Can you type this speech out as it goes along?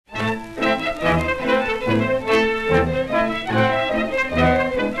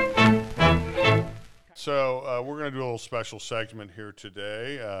special segment here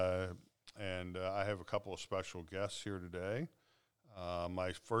today, and I have a couple of special guests here today.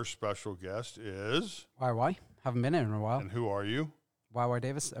 My first special guest is... YY. Haven't been in a while. And who are you? YY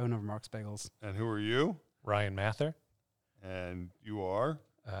Davis, owner of Marx Bagels. And who are you? Ryan Mather. And you are?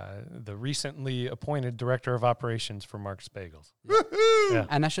 The recently appointed Director of Operations for Marx Bagels. Yeah.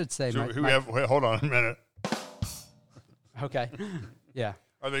 And I should say... So wait, hold on a minute. Okay. Yeah.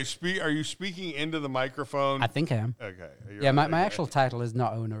 Are you speaking into the microphone? I think I am. Okay. Yeah, my actual title is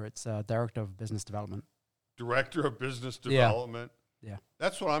not owner. It's Director of Business Development. Director of Business Development? Yeah.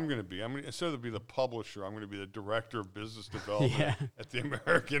 That's what I'm going to be. Instead of be the publisher, I'm going to be the Director of Business Development at the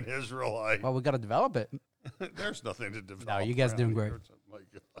American Israelite. Well, we got to develop it. There's nothing to develop. No, you guys are doing great. My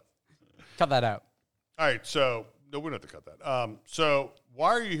God. Cut that out. All right, so no, we don't have to cut that. So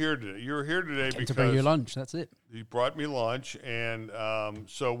why are you here today? You're here today because to bring you lunch. That's it. You brought me lunch, and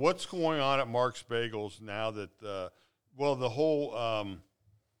so what's going on at Marx Bagels now that the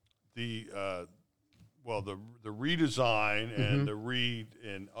redesign and the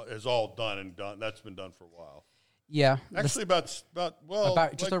is all done and done. That's been done for a while. Yeah, actually about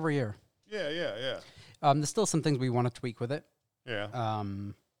just over a year. Yeah. There's still some things we want to tweak with it. Yeah.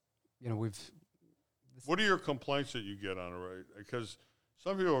 We've. What are your complaints that you get on it, right? Because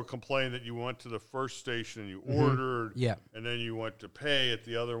some people will complain that you went to the first station and you ordered, and then you went to pay at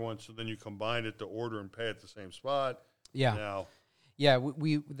the other one, so then you combined it to order and pay at the same spot. Yeah. Now,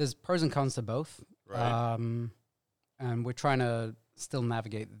 we there's pros and cons to both, right? And we're trying to still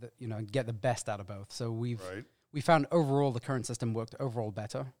navigate, get the best out of both. So we found overall the current system worked overall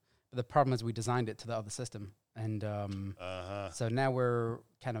better, but the problem is we designed it to the other system, and so now we're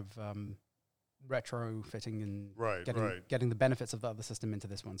kind of retrofitting and getting the benefits of the other system into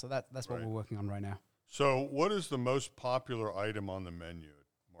this one. So that's what we're working on right now. So what is the most popular item on the menu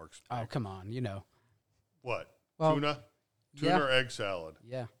at Marx Bagels? Oh, come on, What? Well, tuna or egg salad?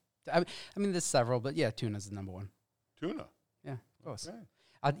 Yeah. I mean, there's several, but tuna's the number one. Tuna? Yeah, of course. Okay.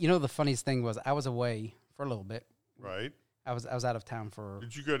 The funniest thing was I was away for a little bit. Right. I was out of town for...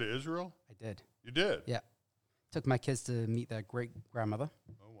 Did you go to Israel? I did. You did? Yeah. Took my kids to meet their great-grandmother.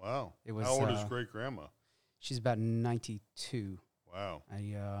 Oh, wow. It was, how old is great-grandma? She's about 92. Wow.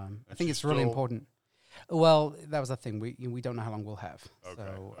 I think it's really important. Well, that was the thing. We don't know how long we'll have. Okay.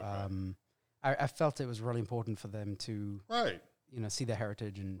 So I felt it was really important for them to see their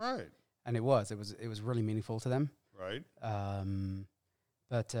heritage, and it was really meaningful to them. Right.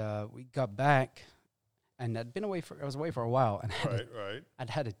 But we got back, and I was away for a while, and I'd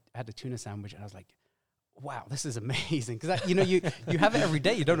had a tuna sandwich, and I was like, wow, this is amazing. Because, you have it every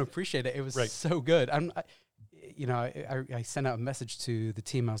day. You don't appreciate it. It was so good. I sent out a message to the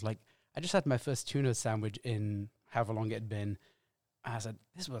team. I was like, I just had my first tuna sandwich in however long it had been. I said,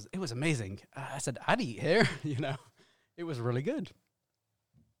 it was amazing. I said, I'd eat here. It was really good.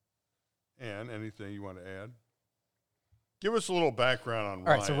 And anything you want to add? Give us a little background on Ryan.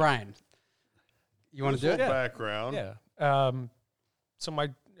 All right, so Ryan, you want to do it? Background. Yeah. So my...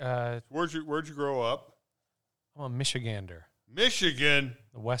 where'd you grow up? I'm a Michigander. Michigan?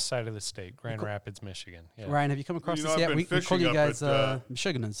 The west side of the state, Grand Rapids, Michigan. Yeah. Ryan, have you come across this yet? We call you guys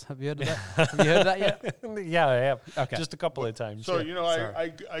Michiganers. Have you heard of that? Have you heard of that yet? Yeah, I have. Okay. Just a couple of times. So,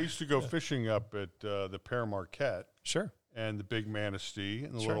 I used to go fishing up at the Pere Marquette. Sure. And the Big Manistee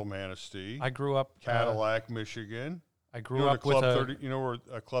and the Little Manistee. I grew up... Cadillac, Michigan. I grew up with you know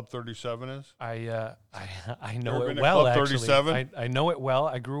where Club 37 is? I know it well, actually. 37? I know it well.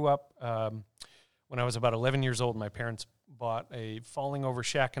 I grew up when I was about 11 years old. My parents bought a falling over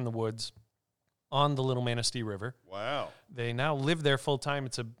shack in the woods on the Little Manistee River. Wow. They now live there full time.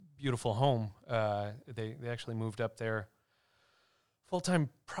 It's a beautiful home. They actually moved up there full time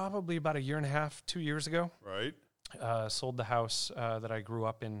probably about 1.5 years, 2 years ago. Right. Sold the house that I grew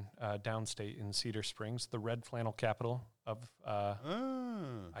up in downstate in Cedar Springs, the red flannel capital of,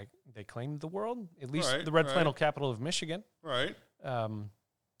 they claimed the world, at least the red flannel capital of Michigan. Right.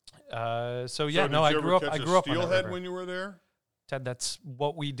 I grew up on that steelhead when you were there? Ted, that's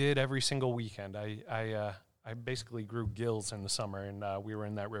what we did every single weekend. I basically grew gills in the summer, and we were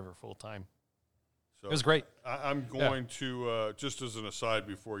in that river full time. So it was great. I'm going to, just as an aside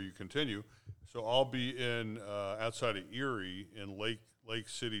before you continue, so I'll be in outside of Erie in Lake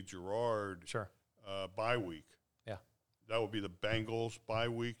City, Girard. Sure. Bye week. Yeah. That would be the Bengals bye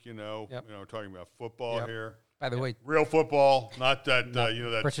week. We're talking about football here. By the way, real football, not that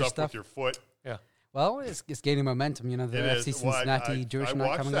that British stuff with your foot. Yeah. Well, it's gaining momentum. The FC Cincinnati Jewish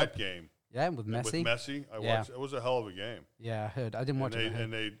night coming up. I watched that game. Yeah, with Messi. With Messi, I watched. It was a hell of a game. Yeah, I heard. I didn't watch it.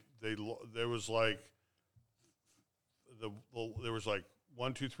 And there was like there was like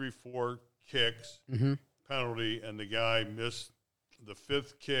 1, 2, 3, 4 kicks, penalty, and the guy missed the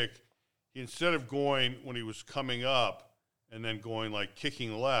fifth kick. Instead of going when he was coming up and then going like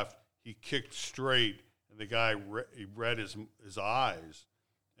kicking left, he kicked straight, and the guy he read his eyes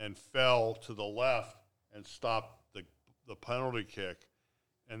and fell to the left and stopped the penalty kick,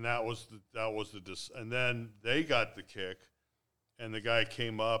 and that was and then they got the kick, and the guy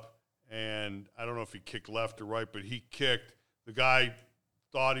came up, and I don't know if he kicked left or right, but he kicked. The guy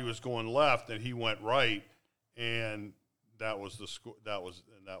thought he was going left, and he went right, and that was the score. That was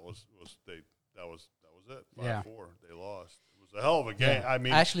it. 5-4. They lost. It was a hell of a game. Yeah. I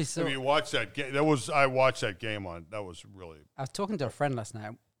mean, actually, so if you watch that game, I watched that game on. That was really. I was talking to a friend last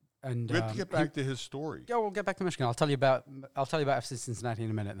night, and we have to get back to his story. Yeah, we'll get back to Michigan. I'll tell you about FC Cincinnati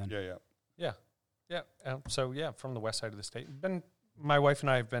in a minute. Then. Yeah. So from the west side of the state. My wife and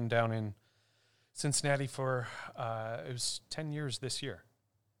I have been down in Cincinnati for it was 10 years this year.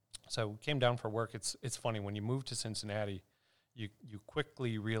 So we came down for work. It's funny when you move to Cincinnati, you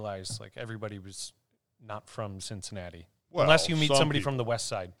quickly realize like everybody was not from Cincinnati, unless you meet somebody from the west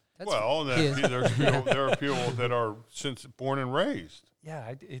side. There are people that are born and raised.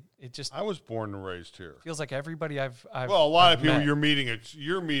 Yeah, it just. I was born and raised here. Feels like everybody I've a lot of people met.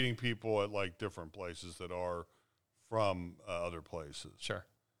 You're meeting people at like different places that are from other places. Sure.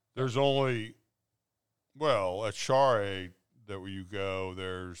 There's only, at Share that where you go,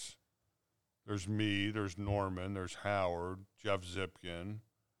 there's me, there's Norman, there's Howard, Jeff Zipkin.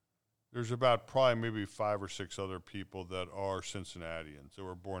 There's about probably maybe 5 or 6 other people that are Cincinnatians that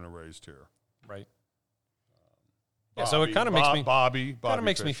were born and raised here. Right. So it kind of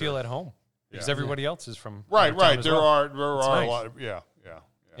makes me feel at home because everybody else is from right. There are a lot of yeah.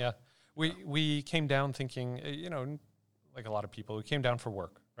 We came down thinking, like a lot of people, we came down for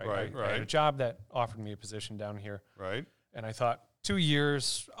work. Right. I had a job that offered me a position down here. Right. And I thought 2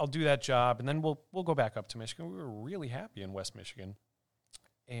 years, I'll do that job, and then we'll go back up to Michigan. We were really happy in West Michigan,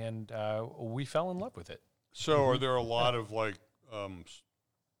 and we fell in love with it. So, are there a lot of like,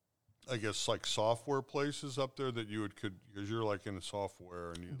 I guess like software places up there that you because you're like in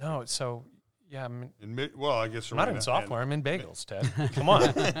software and you? No, so. Yeah, I guess I'm not in software. I'm in bagels, Ted. Come on.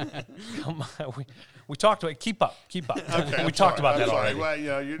 We talked about keep up. Okay, we talked about that already.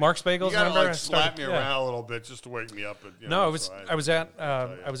 Well, Marx Bagels. You gotta like slap me around a little bit just to wake me up. I was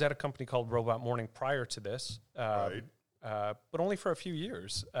at a company called Robot Morning prior to this, but only for a few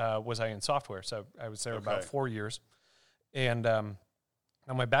years was I in software. So I was there about 4 years, and now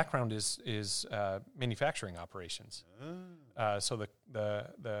my background is manufacturing operations. So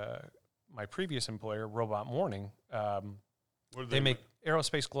my previous employer, Robot Morning, they make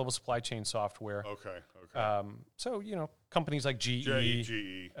aerospace global supply chain software. Okay. So, companies like GE.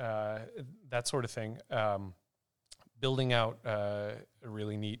 That sort of thing, building out a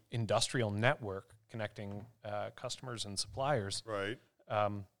really neat industrial network connecting customers and suppliers. Right.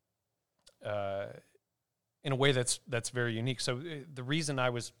 In a way that's very unique. So the reason I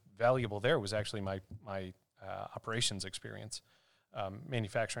was valuable there was actually my operations experience.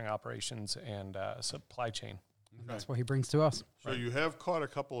 Manufacturing operations and supply chain. Okay. That's what he brings to us. So you have caught a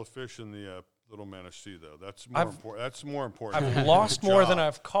couple of fish in the Little Manistee, though. That's more important. I've lost more than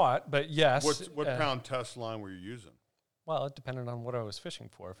I've caught, but yes. What pound test line were you using? Well, it depended on what I was fishing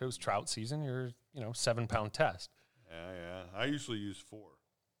for. If it was trout season, you're 7-pound test. Yeah. I usually use 4.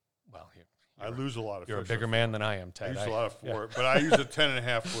 Well, I lose a lot of fish. You're a bigger man than I am, Ted. I use a lot of 4, but I use a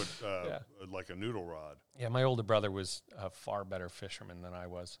 10.5 foot, like a noodle rod. Yeah, my older brother was a far better fisherman than I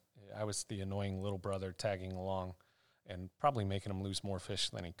was. I was the annoying little brother tagging along and probably making him lose more fish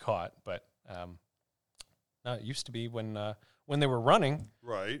than he caught. But it used to be when they were running.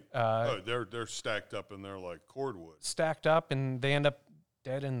 Right. They're stacked up and they're like cordwood. Stacked up, and they end up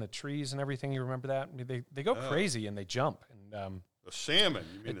dead in the trees and everything. You remember that? I mean, they go crazy and they jump. And the salmon?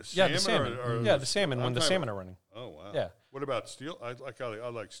 You mean the salmon? Yeah, the salmon. Or the salmon when the salmon are running. Oh, wow. Yeah. What about steel? I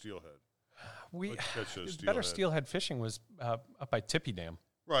like steelhead. Better steelhead fishing was up by Tippy Dam.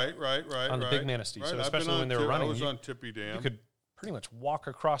 Right. On the Big Manistee. So especially when they were running. I was on Tippy Dam. You could pretty much walk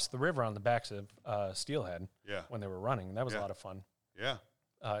across the river on the backs of steelhead when they were running. That was a lot of fun. Yeah.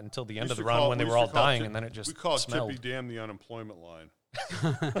 Until the end of the run when they were all dying, and then it just we called smelled. Tippy Dam the unemployment line.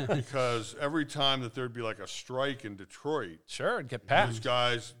 Because every time that there'd be like a strike in Detroit, it'd get packed. Those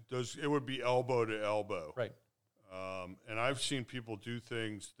guys, it would be elbow to elbow. Right. And I've seen people do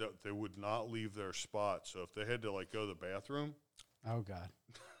things that they would not leave their spot. So if they had to like go to the bathroom. Oh God.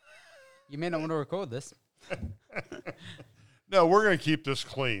 You may not want to record this. No, we're going to keep this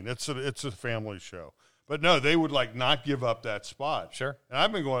clean. It's a family show. But no, they would like not give up that spot. Sure. And I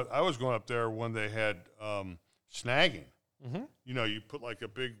was going up there when they had snagging. Mm-hmm. You know, you put like a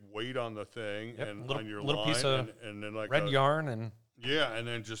big weight on the thing and on your little line, piece of and then like red yarn and and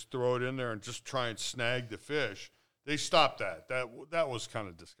then just throw it in there and just try and snag the fish. They stopped that. That was kind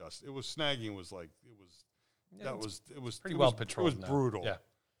of disgusting. It was snagging was like it was pretty well patrolled. It was brutal. Yeah,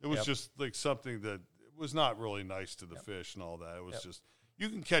 it was just like something that was not really nice to the fish and all that. It was just you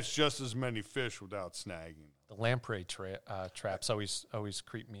can catch just as many fish without snagging. The lamprey traps always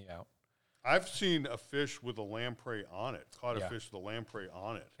creep me out. I've seen a fish with a lamprey on it. Caught a fish with a lamprey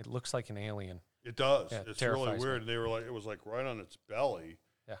on it. It looks like an alien. It does. Yeah, it's really weird. They were like, it was like right on its belly.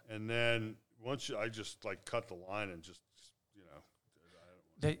 Yeah. And then I just like cut the line and just you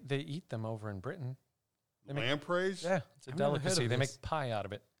know. They eat them over in Britain. Lampreys? Yeah, it's a delicacy. They make pie out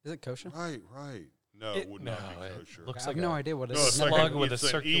of it. Is it kosher? Right. No, it would not be kosher. Looks I have no idea what it is. It's slug with a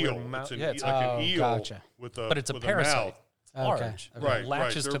circular mouth. It's like an eel with a but it's a parasite. Large. Okay. Right.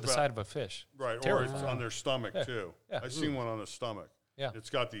 Latches to the side of a fish. Right. Or it's on their stomach too. Yeah. I've seen one on the stomach. Yeah. It's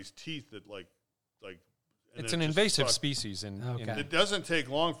got these teeth that like. It's an invasive species. It doesn't take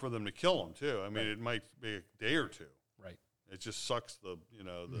long for them to kill them too. I mean, it might be a day or two. Right. It just sucks the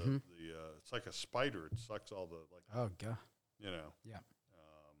it's like a spider. It sucks all the like. Oh god. You know. Yeah.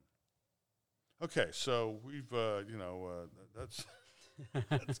 Okay, so we've that's.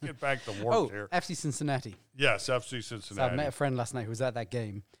 Let's get back to work here. FC Cincinnati. Yes, FC Cincinnati. So I met a friend last night who was at that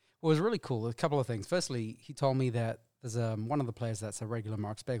game. Well, it was really cool. A couple of things. Firstly, he told me that there's one of the players that's a regular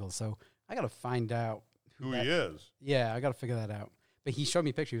Marx Bagels. So I got to find out who he is. Yeah, I got to figure that out. But he showed me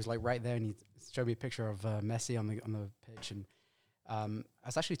a picture. He was like right there, and he showed me a picture of Messi on the pitch. And I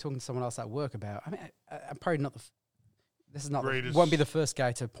was actually talking to someone else at work about. I mean, I'm probably not the. This is not won't be the first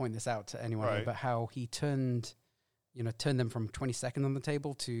guy to point this out to anyone, right. But how he turned them from 22nd on the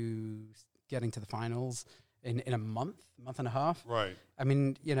table to getting to the finals in a month and a half. Right. I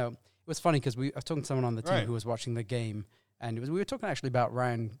mean, it was funny because I was talking to someone on the team who was watching the game, and we were talking actually about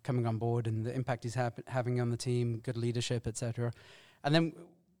Ryan coming on board and the impact he's having on the team, good leadership, etc. And then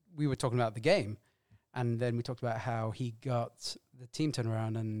we were talking about the game, and then we talked about how he got the team turned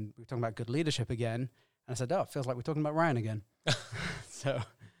around, and we were talking about good leadership again. And I said, it feels like we're talking about Ryan again. So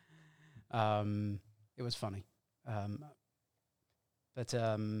it was funny. But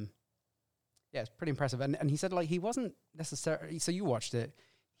it's pretty impressive. And he said, like, he wasn't necessarily, so you watched it.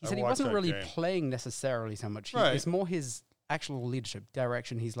 He said he wasn't really playing necessarily so much. It's more his actual leadership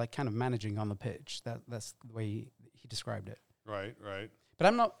direction. He's like kind of managing on the pitch. That's the way he described it. Right. But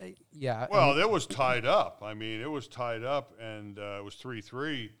I'm not, Well, it was tied up. I mean, it was tied up, and it was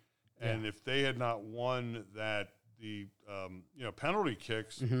 3-3. And if they had not won that, the penalty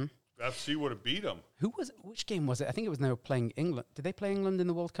kicks, FC would have beat them. Which game was it? I think it was they were playing England. Did they play England in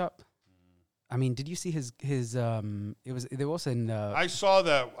the World Cup? I mean, did you see his? It was. They were also in. I saw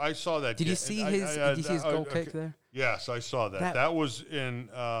that. Did you see his? Did you see his goal kick there? Yes, I saw that. That was in.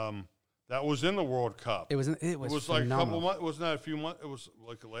 That was in the World Cup. It was like a couple months. It was not a few months. It was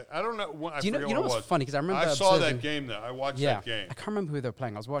like I don't know. I you know what's funny? Because I remember I saw that game there. I watched that game. I can't remember who they were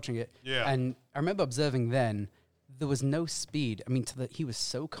playing. I was watching it. Yeah. And I remember observing then there was no speed. I mean, he was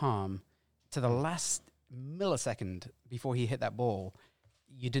so calm to the last millisecond before he hit that ball.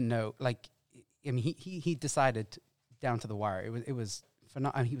 You didn't know. Like, I mean, he decided down to the wire. It was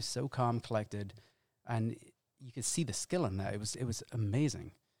phenomenal. I mean, he was so calm, collected, and you could see the skill in that. It was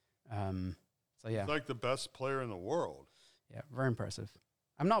amazing. So yeah, he's like the best player in the world. Yeah, very impressive.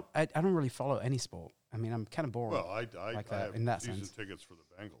 I don't really follow any sport. I mean, I'm kind of boring. Well, I have in that season sense. tickets for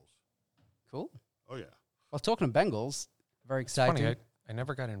the Bengals. Cool. Oh yeah. Well, talking of Bengals, very exciting. Funny, I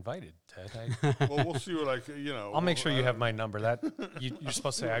never got invited, Ted. Well, we'll see what I'll make sure you have my number. That you're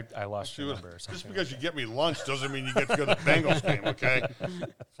supposed to say I lost your number or something. Just because you get me lunch doesn't mean you get to go to the Bengals game. Okay,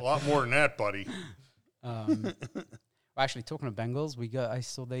 it's a lot more than that, buddy. Well, actually, talking of Bengals, we got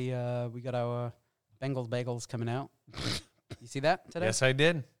our Bengals bagels coming out. You see that today? Yes, I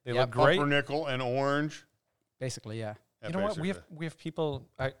did. They look great. Pumpernickel and orange. Basically, yeah. You know what? We have people.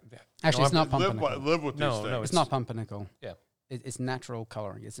 Actually, it's not pumpernickel. Live with these things. No, it's not pumpernickel. Yeah. It's natural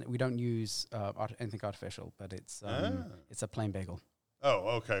coloring. We don't use anything artificial, but it's a plain bagel.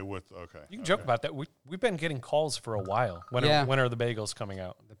 Oh, okay. You can joke about that. We've been getting calls for a while. When are the bagels coming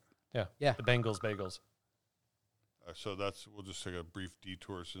out? The Bengals bagels. So we'll just take a brief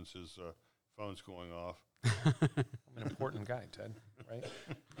detour since his phone's going off. I'm an important guy, Ted. Right?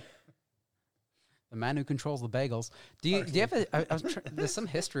 The man who controls the bagels. Do you ever? There's some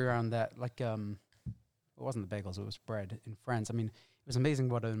history around that. Like, it wasn't the bagels; it was bread in France. I mean, it was amazing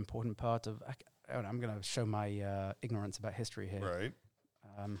what an important part of. I'm going to show my ignorance about history here. Right.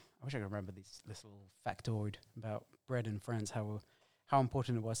 I wish I could remember this little factoid about bread in France. How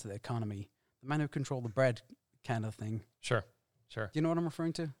important it was to the economy. The man who controlled the bread kind of thing. Sure. Do you know what I'm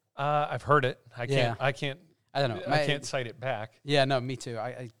referring to? I've heard it. I don't know. I can't cite it back. Yeah, no, me too.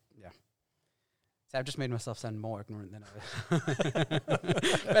 Yeah. So I've just made myself sound more ignorant than I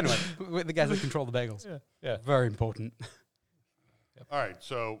But anyway, we're the guys that control the bagels. Yeah. Very important. Yep. All right,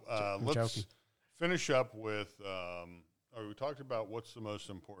 so let's finish up with. We talked about what's the most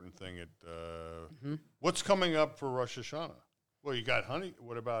important thing at what's coming up for Rosh Hashanah. Well, you got honey.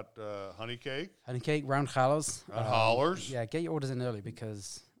 What about honey cake? Honey cake, round challahs. Yeah, get your orders in early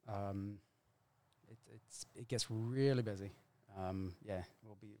because it gets really busy.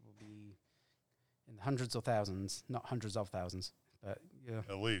 We'll be in the hundreds or thousands, not hundreds of thousands, but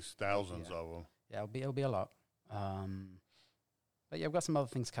at least thousands of them. Yeah, it'll be a lot. But yeah, we've got some other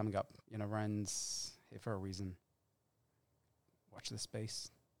things coming up. Rand's here for a reason. Watch this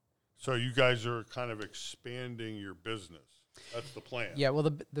space. So you guys are kind of expanding your business. That's the plan. Yeah. Well,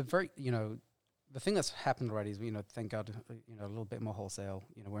 the very the thing that's happened already is thank God a little bit more wholesale.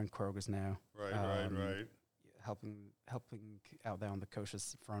 We're in Kroger's now. Right. Helping out there on the kosher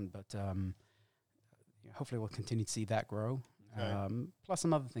front, but hopefully we'll continue to see that grow. Okay. Plus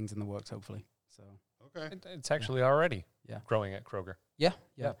some other things in the works, hopefully. So okay, it's actually already growing at Kroger. Yeah.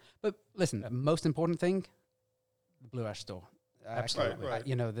 But listen, the most important thing, the Blue Ash store. Absolutely. Right.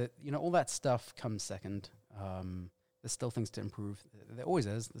 All that stuff comes second. There's still things to improve. There always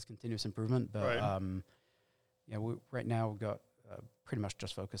is. There's continuous improvement, but right now we've got pretty much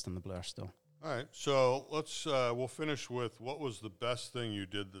just focused on the Blue Ash store. All right, so let's we'll finish with what was the best thing you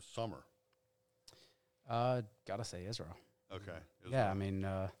did this summer? Gotta say Israel. Okay. Israel. Yeah, I mean,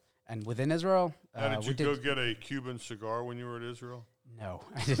 and within Israel, did you go get a Cuban cigar when you were at Israel? No,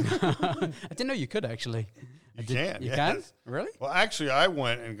 I didn't. I didn't know you could actually. You can. You can? Really? Well, actually, I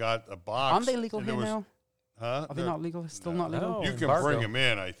went and got a box. Aren't they legal here now? Huh? Are they not legal? Still not legal? No, you can bring them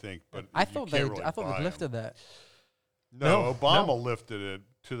in, I think, but I thought they'd lifted that. No, Obama lifted it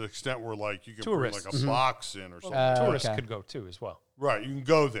to the extent where you can bring a box in or something. Tourists could go too as well. Right, you can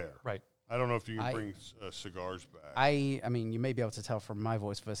go there. Right. I don't know if you can bring cigars back. I mean, you may be able to tell from my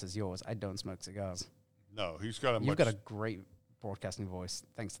voice versus yours. I don't smoke cigars. No, he's got You've got a great broadcasting voice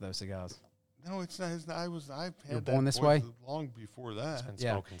thanks to those cigars. No, it's not. I've had born this way long before that. He's been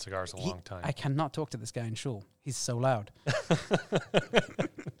smoking cigars a long time. I cannot talk to this guy in shul. He's so loud. You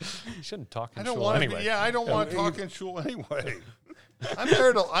shouldn't talk in shul anyway. I don't want to talk in shul anyway. I'm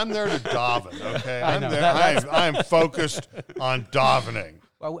there to daven. Okay, I'm focused on davening.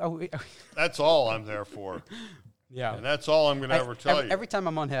 That's all I'm there for. Yeah, and that's all I'm going to ever tell you. Every time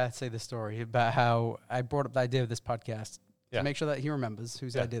I'm on here, I say this story about how I brought up the idea of this podcast. To make sure that he remembers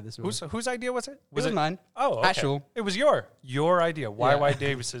whose idea this was. Whose idea was it? Was it mine? Oh, okay. Actual. It was your idea. YY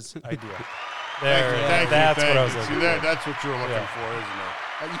Davis's idea. Thank you. That's what I was looking for. That's what you're looking for, isn't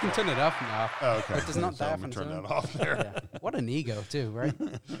it? You can turn it off now. Oh, okay. It does not die I'm going to turn that off there. What an ego, too, right?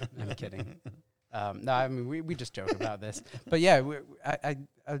 I'm kidding. No, I mean, we just joke about this. But yeah,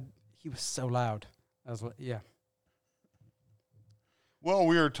 he was so loud. I was like, Well,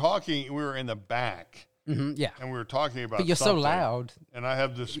 we were in the back. Mm-hmm, yeah, and we were talking about. But you're so loud, and I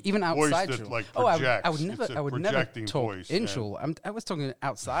have this even outside voice that projects. I would never talk in shul. I was talking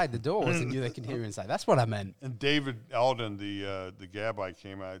outside the doors, and they can hear you inside. That's what I meant. And David Alden, the Gabbai,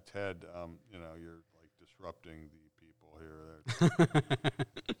 came out. Ted, you're disrupting the people here.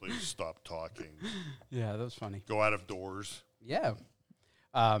 Please stop talking. Yeah, that was funny. Go out of doors. Yeah.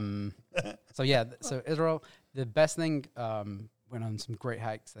 So Israel, the best thing. Went on some great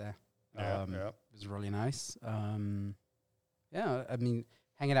hikes there. It was really nice. I mean,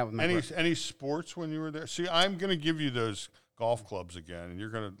 hanging out with my any sports when you were there. See, I'm going to give you those golf clubs again, and you're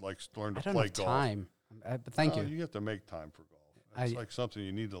going to learn to play golf. Time, but thank you. You have to make time for golf. It's something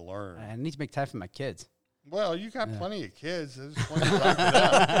you need to learn. I need to make time for my kids. Well, you got plenty of kids. There's plenty of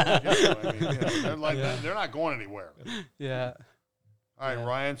time for them. They're not going anywhere. Yeah. All right,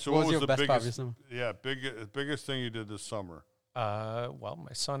 Ryan. So what was the biggest? Biggest thing you did this summer? Well,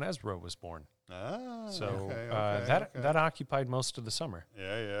 my son Ezra was born. So that occupied most of the summer.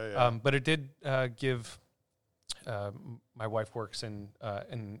 Yeah. But it did give. My wife works in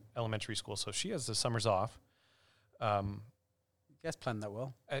elementary school, so she has the summers off. You guys planned that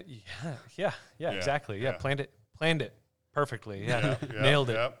well. Yeah, exactly. Yeah, planned it perfectly. Yeah, nailed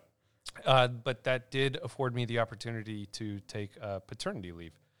it. But that did afford me the opportunity to take paternity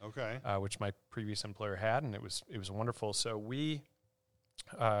leave. Okay. Which my previous employer had, and it was wonderful. So we,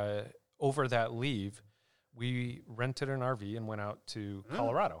 over that leave, we rented an RV and went out to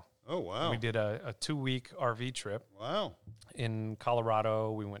Colorado. Oh, wow. And we did a 2-week RV trip. Wow. In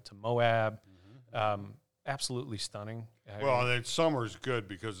Colorado, we went to Moab. absolutely stunning. Well, and summer's good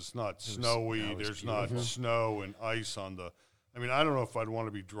because it's not snowy. There's not snow and ice on the. I mean, I don't know if I'd want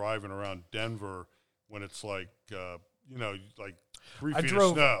to be driving around Denver when it's like, like 3 feet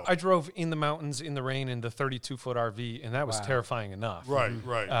of snow. I drove in the mountains in the rain in the 32-foot RV, and that was terrifying enough. Right.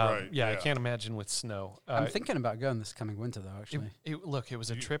 Yeah, I can't imagine with snow. I'm thinking about going this coming winter, though, actually. It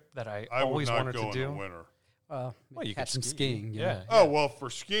was a trip that I always wanted to do. In the winter. Well, you catch some skiing. Yeah. Oh, well, for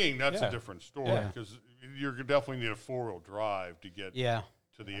skiing, that's a different story because you're definitely need a 4-wheel drive to get to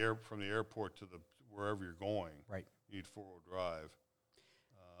the from the airport to wherever you're going. Right. You need 4-wheel drive.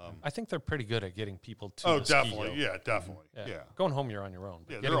 I think they're pretty good at getting people to the definitely. ski hill. Yeah, definitely. Yeah. Going home, you're on your own.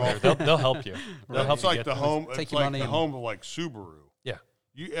 But they'll help you. It's like the home. It's like the home of like Subaru. Yeah.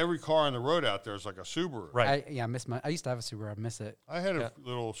 Every car on the road out there is like a Subaru. Right. I miss I used to have a Subaru. I miss it. I had a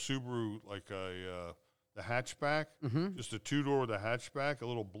little Subaru, like the hatchback, just a 2-door with a hatchback, a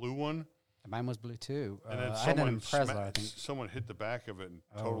little blue one. Mine was blue too. And then I had an Impreza, I think. Someone hit the back of it and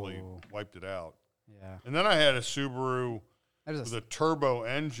totally wiped it out. Yeah. And then I had a Subaru with a turbo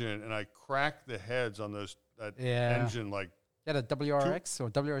engine, and I cracked the heads on that engine like. You had a WRX or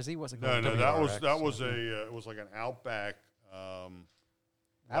WRZ? What's it called? No, that was it was like an Outback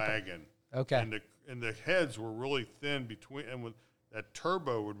wagon. Okay. And the heads were really thin between, and with that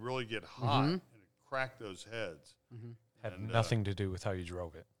turbo would really get hot and it cracked those heads. Had nothing to do with how you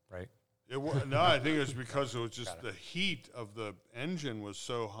drove it, right? No, I think it was because it was just the heat of the engine was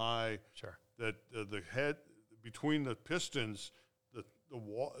so high that the head between the pistons, the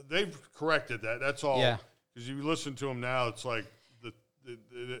wall. They've corrected that. That's all. Yeah. Because you listen to them now, it's like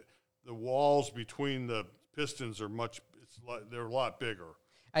the walls between the pistons are they're a lot bigger.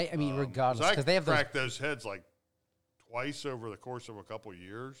 I mean, regardless, because they have cracked those heads like twice over the course of a couple of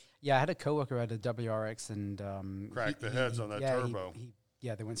years. Yeah, I had a coworker who had a WRX and cracked the heads on that turbo.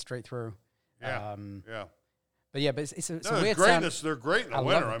 They went straight through. Yeah, But it's a weird greatness. sound. They're great in the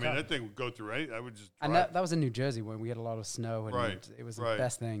winter. I mean, that thing would go through any. I would just. And that was in New Jersey when we had a lot of snow, and it was the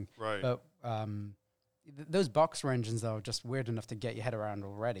best thing. Right. But those boxer engines, though, are just weird enough to get your head around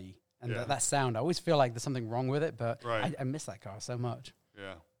already. And that sound, I always feel like there's something wrong with it, but I miss that car so much.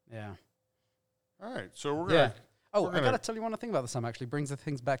 Yeah. All right, so we're gonna. I gotta tell you one thing about the summer. Actually, brings the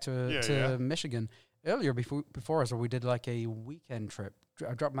things back to Michigan. Earlier before us, we did like a weekend trip.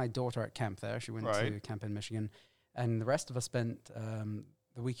 I dropped my daughter at camp there. She went to camp in Michigan, and the rest of us spent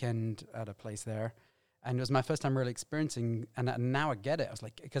the weekend at a place there. And it was my first time really experiencing, and now I get it. I was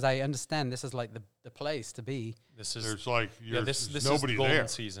like, because I understand this is like the place to be. There's like this nobody is golden there.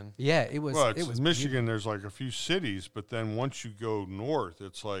 Season. Yeah, it was. Well, it was Michigan. beautiful. There's like a few cities, but then once you go north,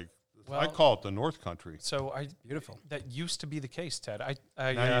 it's like I call it the North Country. So beautiful. That used to be the case, Ted. Now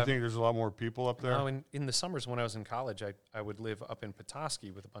you think there's a lot more people up there? No, in the summers when I was in college, I would live up in Petoskey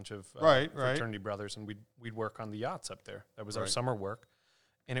with a bunch of fraternity brothers, and we'd work on the yachts up there. That was our summer work,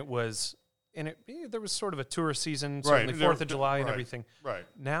 and it was. And there was sort of a tourist season, certainly 4th of July and everything. Right.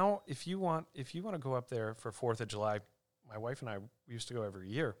 Now, if you want to go up there for 4th of July, my wife and I, we used to go every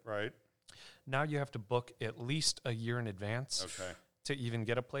year. Right. Now you have to book at least a year in advance to even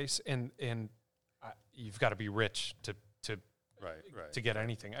get a place, and you've got to be rich to get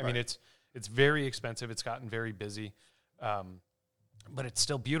anything. I mean, it's very expensive. It's gotten very busy. But it's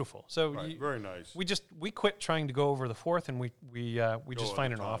still beautiful. So very nice. We quit trying to go over the 4th, and we just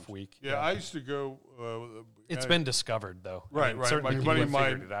find an off week. Yeah, I used to go. It's been discovered though. Right. Certainly my buddy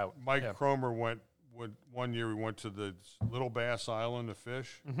figured it out. Mike Cromer went 1 year. We went to the Little Bass Island to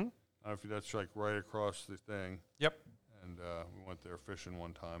fish. Mm-hmm. I don't know if that's like right across the thing. Yep. And we went there fishing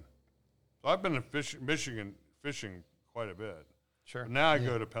one time. So I've been in Michigan fishing quite a bit. Sure. But now I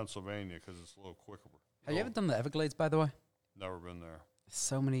go to Pennsylvania because it's a little quicker. Have you ever done the Everglades, by the way? Never been there.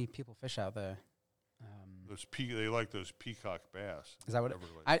 So many people fish out there. They like those peacock bass. Is that what?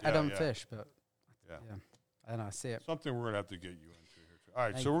 I don't fish, but I don't know. I see it. Something we're gonna have to get you into here too. All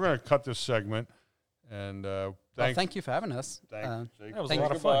right, so we're gonna cut this segment, and thank you for having us. That was a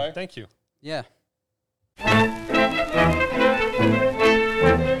lot of fun. Thank you. Yeah.